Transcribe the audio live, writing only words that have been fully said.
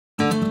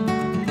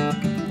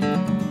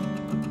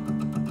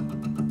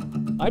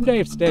I'm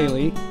Dave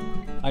Staheli.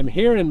 I'm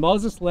here in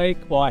Moses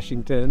Lake,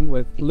 Washington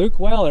with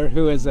Luke Weller,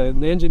 who is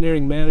an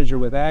engineering manager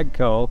with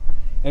AGCO,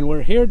 and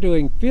we're here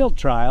doing field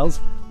trials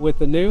with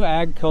the new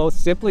AGCO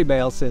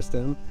SimplEbale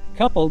system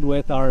coupled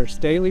with our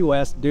Staheli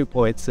West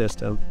DewPoint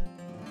system.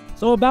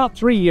 So about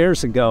 3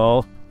 years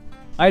ago,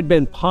 I'd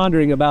been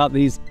pondering about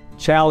these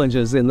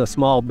challenges in the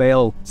small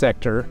bale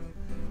sector,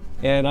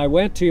 and I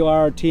went to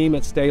our team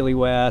at Staheli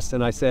West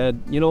and I said,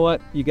 you know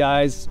what, you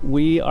guys,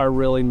 we are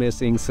really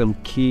missing some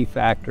key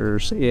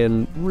factors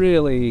in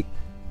really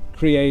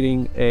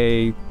creating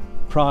a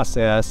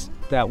process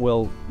that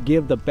will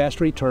give the best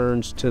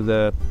returns to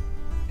the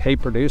hay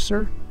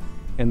producer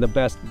and the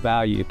best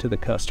value to the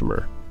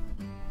customer.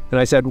 And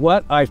I said,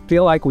 what I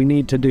feel like we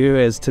need to do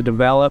is to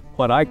develop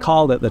what I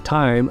called at the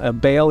time a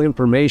bale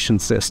information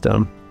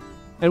system.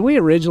 And we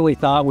originally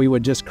thought we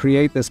would just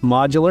create this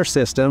modular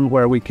system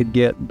where we could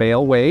get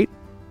bale weight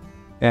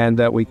and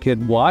that we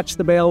could watch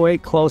the bale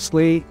weight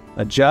closely,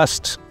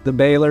 adjust the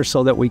baler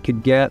so that we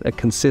could get a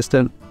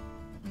consistent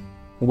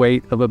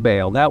weight of a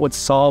bale. That would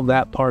solve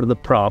that part of the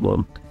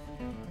problem.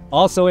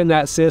 Also in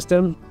that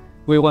system,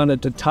 we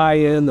wanted to tie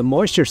in the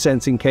moisture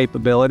sensing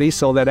capability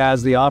so that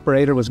as the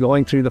operator was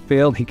going through the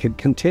field, he could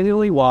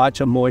continually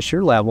watch a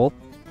moisture level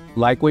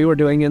like we were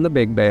doing in the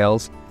big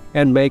bales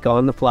and make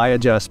on-the-fly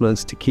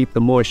adjustments to keep the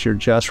moisture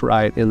just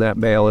right in that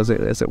bale as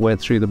it went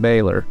through the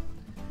baler.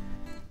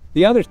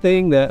 The other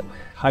thing that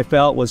I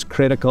felt was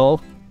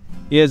critical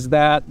is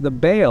that the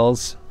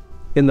bales,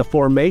 in the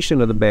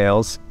formation of the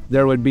bales,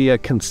 there would be a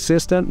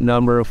consistent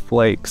number of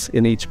flakes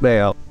in each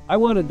bale. I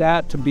wanted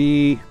that to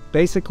be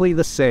basically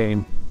the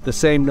same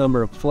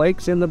number of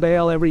flakes in the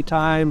bale every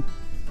time,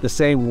 the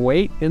same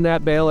weight in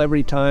that bale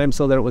every time,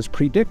 so that it was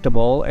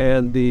predictable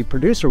and the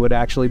producer would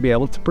actually be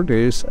able to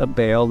produce a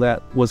bale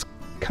that was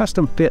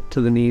custom fit to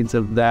the needs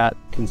of that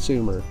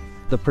consumer.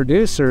 The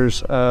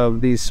producers of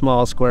these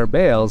small square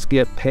bales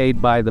get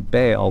paid by the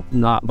bale,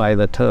 not by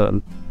the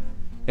ton.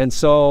 And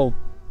so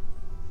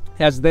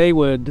as they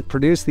would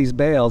produce these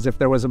bales, if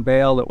there was a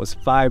bale that was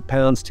 5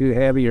 pounds too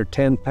heavy or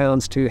 10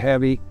 pounds too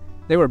heavy,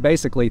 they were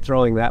basically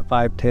throwing that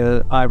 5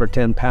 or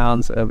 10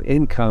 pounds of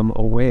income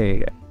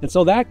away. And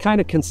so that kind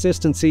of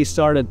consistency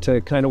started to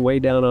kind of weigh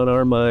down on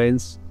our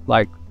minds,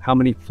 like how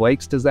many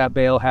flakes does that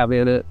bale have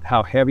in it?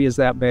 How heavy is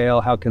that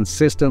bale? How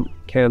consistent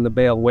can the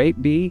bale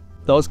weight be?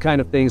 Those kind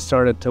of things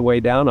started to weigh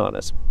down on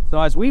us. So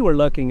as we were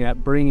looking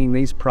at bringing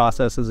these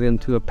processes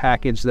into a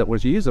package that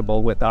was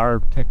usable with our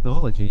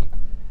technology,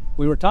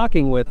 we were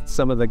talking with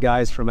some of the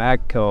guys from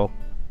AGCO,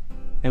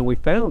 and we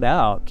found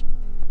out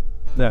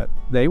that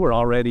they were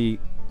already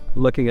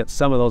looking at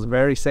some of those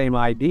very same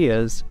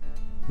ideas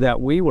that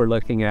we were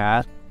looking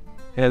at,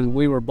 and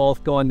we were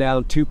both going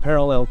down two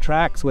parallel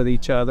tracks with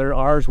each other.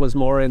 Ours was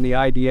more in the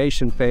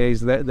ideation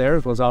phase,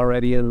 theirs was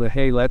already in the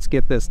hey, let's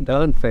get this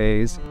done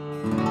phase.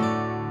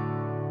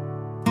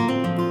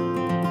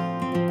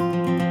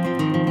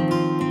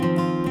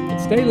 At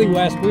Staheli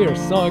West, we are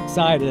so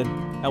excited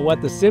at what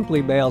the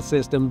SimplEbale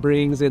system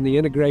brings in the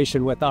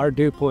integration with our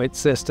DewPoint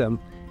system.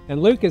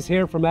 And Luke is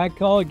here from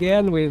AGCO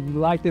again. We'd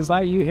like to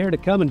invite you here to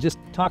come and just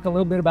talk a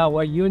little bit about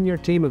what you and your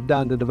team have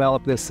done to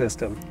develop this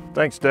system.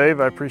 Thanks, Dave.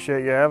 I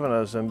appreciate you having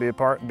us and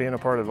being a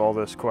part of all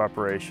this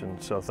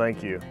cooperation, so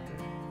thank you.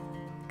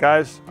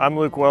 Guys, I'm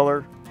Luke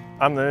Weller.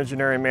 I'm the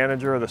engineering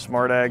manager of the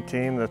Smart Ag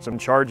team that's in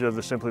charge of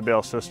the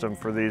SimplEbale system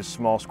for these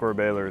small square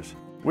balers.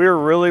 We are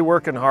really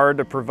working hard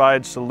to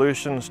provide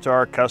solutions to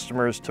our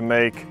customers to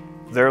make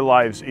their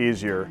lives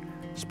easier.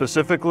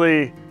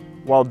 Specifically,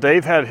 while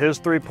Dave had his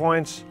 3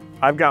 points,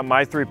 I've got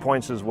my 3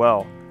 points as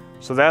well.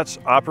 So that's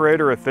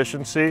operator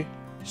efficiency,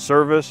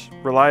 service,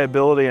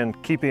 reliability,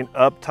 and keeping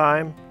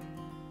uptime,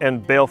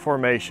 and bale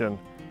formation.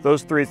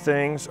 Those 3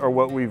 things are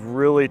what we've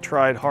really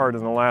tried hard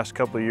in the last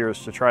couple of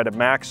years to try to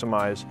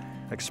maximize,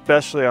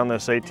 especially on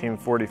this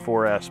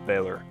 1844S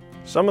baler.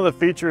 Some of the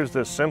features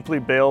that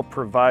SimplEbale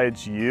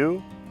provides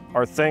you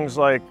are things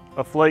like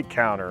a flake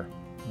counter,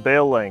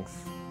 bale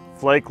length,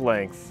 flake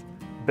length,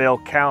 bale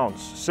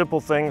counts, simple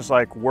things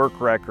like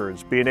work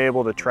records, being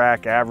able to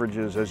track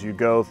averages as you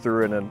go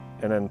through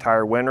an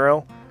entire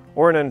windrow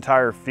or an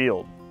entire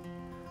field.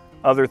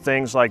 Other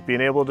things like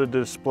being able to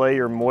display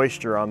your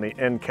moisture on the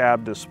end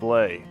cab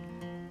display,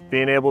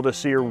 being able to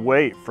see your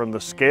weight from the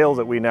scale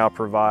that we now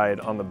provide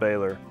on the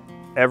baler.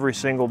 Every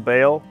single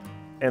bale,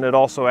 and it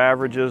also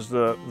averages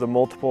the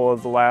multiple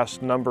of the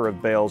last number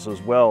of bales as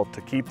well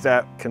to keep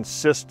that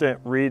consistent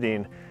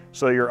reading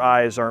so your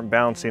eyes aren't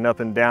bouncing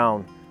up and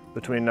down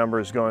between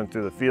numbers going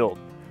through the field.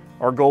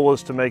 Our goal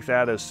is to make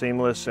that as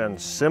seamless and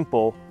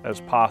simple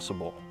as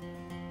possible.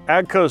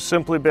 AGCO's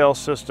SimplEbale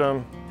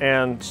system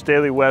and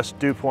Staheli West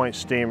DewPoint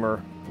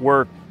steamer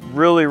work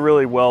really,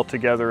 really well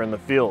together in the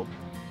field.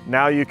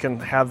 Now you can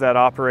have that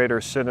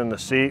operator sit in the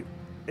seat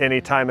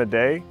any time of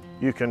day.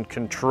 You can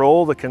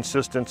control the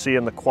consistency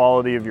and the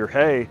quality of your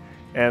hay.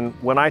 And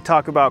when I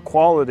talk about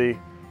quality,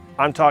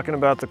 I'm talking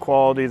about the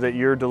quality that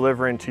you're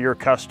delivering to your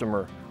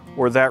customer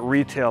or that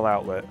retail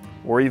outlet,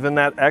 or even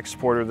that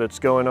exporter that's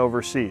going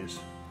overseas.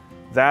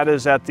 That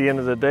is, at the end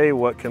of the day,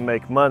 what can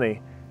make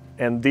money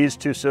And these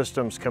two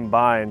systems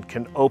combined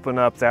can open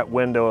up that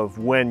window of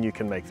when you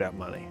can make that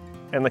money.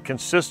 And the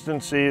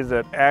consistency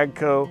that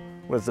AGCO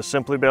with the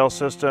SimplEbale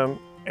system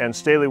and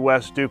Staheli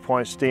West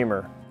DewPoint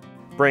steamer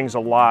brings a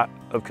lot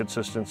of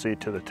consistency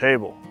to the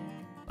table.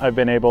 I've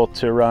been able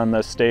to run the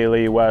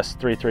Staheli West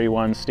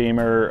 331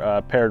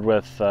 steamer paired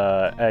with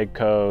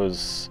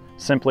AGCO's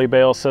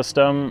SimplEbale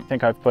system. I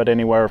think I've put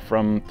anywhere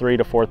from 3,000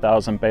 to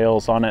 4,000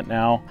 bales on it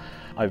now.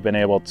 I've been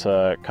able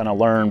to kind of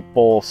learn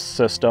both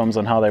systems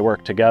and how they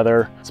work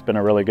together. It's been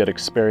a really good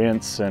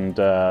experience, and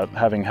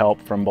having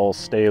help from both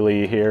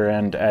Staheli here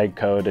and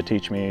AGCO to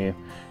teach me,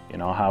 you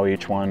know, how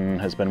each one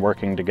has been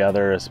working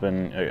together has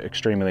been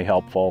extremely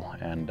helpful.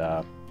 And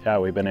yeah,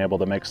 we've been able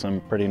to make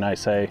some pretty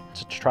nice hay.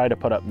 To try to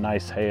put up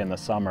nice hay in the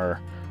summer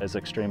is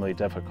extremely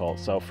difficult.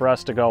 So for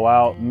us to go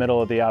out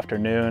middle of the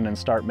afternoon and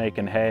start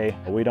making hay,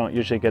 we don't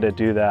usually get to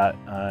do that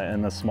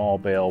in the small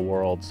bale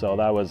world. So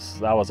that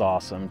was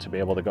awesome to be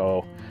able to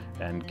go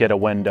and get a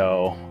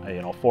window.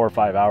 You know, 4 or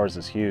 5 hours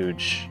is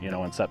huge, you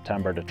know, in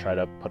September to try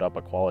to put up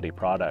a quality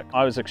product.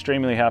 I was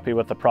extremely happy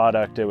with the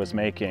product it was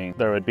making.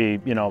 There would be,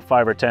 you know,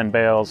 5 or 10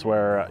 bales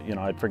where, you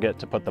know, I'd forget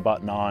to put the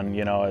button on,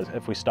 you know,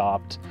 if we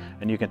stopped,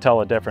 and you can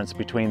tell a difference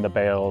between the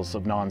bales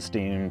of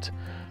non-steamed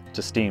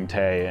to steamed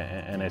hay,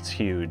 and it's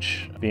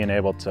huge. Being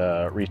able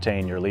to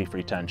retain your leaf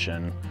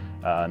retention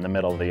in the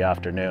middle of the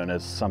afternoon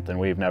is something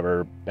we've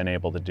never been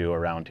able to do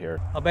around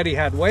here. I'll bet he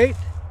had weight,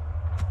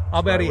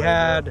 I'll bet he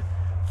had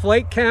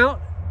flake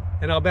count,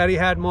 and I'll bet he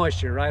had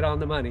moisture right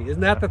on the money.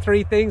 Isn't that the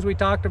 3 things we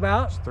talked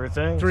about? It's 3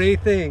 things. 3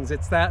 things.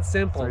 It's that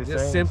simple.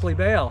 Just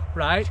SimplEbale,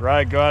 right? That's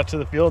right. Go out to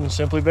the field and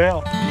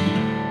SimplEbale.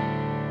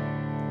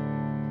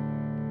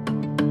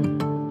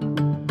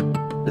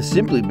 The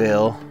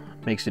SimplEbale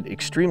makes it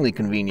extremely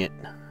convenient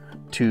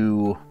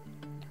to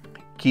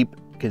keep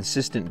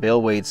consistent bale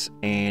weights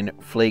and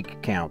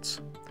flake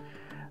counts.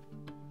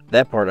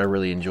 That part I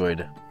really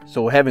enjoyed.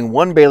 So having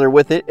one baler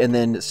with it and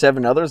then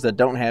 7 others that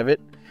don't have it,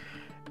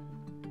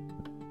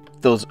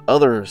 those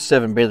other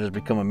 7 balers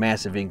become a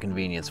massive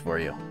inconvenience for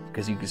you,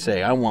 because you can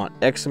say, I want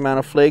X amount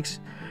of flakes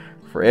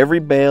for every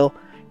bale,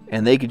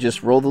 and they could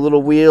just roll the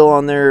little wheel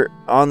on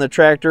the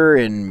tractor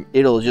and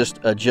it'll just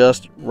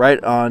adjust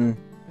right on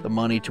the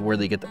money to where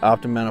they get the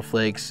optimal amount of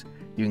flakes.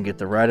 You can get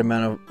the right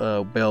amount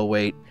of bale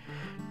weight.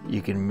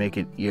 You can make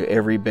it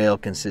every bale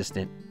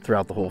consistent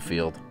throughout the whole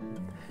field.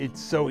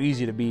 It's so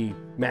easy to be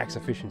max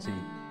efficiency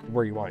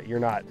where you want it. You're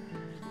not.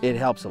 It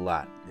helps a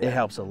lot. Yeah. It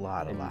helps a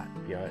lot.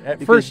 Yeah.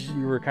 At first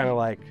you were kind of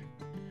like,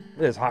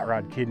 this hot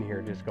rod kid in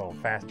here just going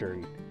faster.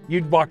 And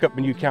you'd walk up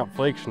and you count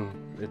flakes and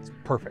it's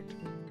perfect.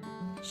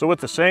 So with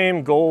the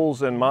same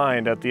goals in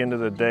mind at the end of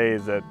the day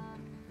that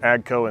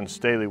AGCO and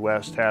Staheli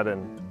West had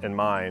in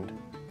mind,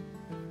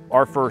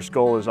 our first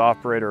goal is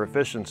operator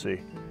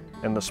efficiency.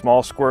 In the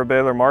small square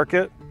baler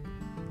market,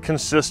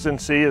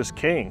 consistency is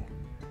king.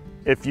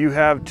 If you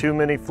have too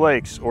many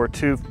flakes or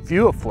too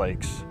few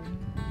flakes,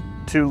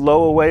 too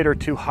low a weight or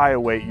too high a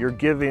weight, you're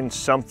giving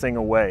something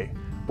away,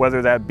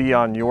 whether that be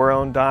on your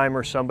own dime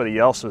or somebody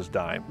else's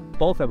dime.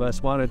 Both of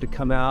us wanted to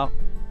come out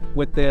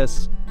with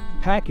this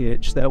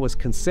package that was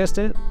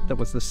consistent, that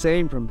was the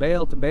same from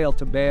bale to bale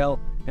to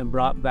bale, and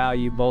brought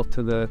value both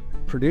to the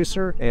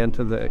producer and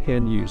to the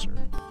end user.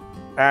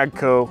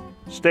 AGCO,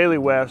 Staheli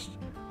West,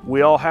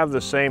 we all have the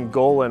same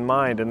goal in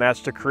mind, and that's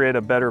to create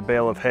a better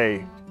bale of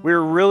hay.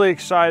 We're really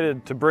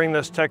excited to bring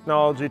this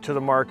technology to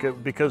the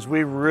market because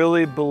we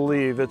really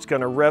believe it's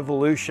going to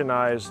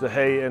revolutionize the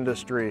hay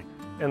industry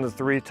in the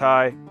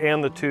 3-tie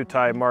and the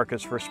 2-tie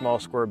markets for small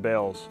square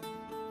bales.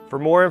 For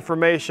more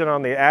information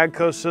on the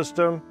AGCO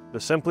system, the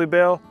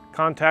SimplEbale,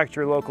 contact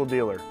your local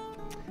dealer.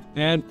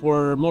 And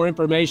for more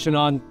information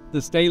on the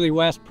Staheli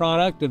West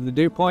product of the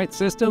DewPoint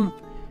system,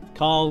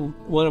 call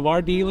one of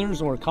our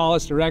dealers or call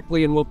us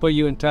directly and we'll put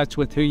you in touch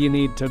with who you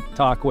need to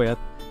talk with.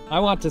 I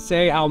want to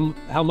say how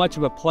much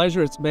of a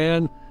pleasure it's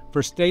been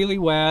for Staheli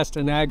West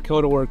and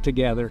AGCO to work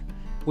together.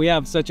 We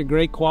have such a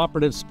great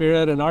cooperative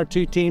spirit, and our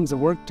 2 teams have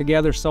worked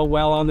together so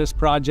well on this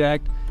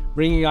project,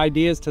 bringing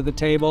ideas to the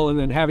table and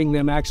then having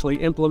them actually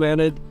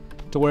implemented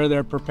to where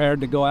they're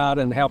prepared to go out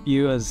and help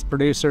you as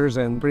producers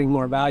and bring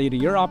more value to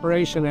your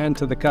operation and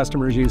to the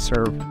customers you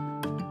serve.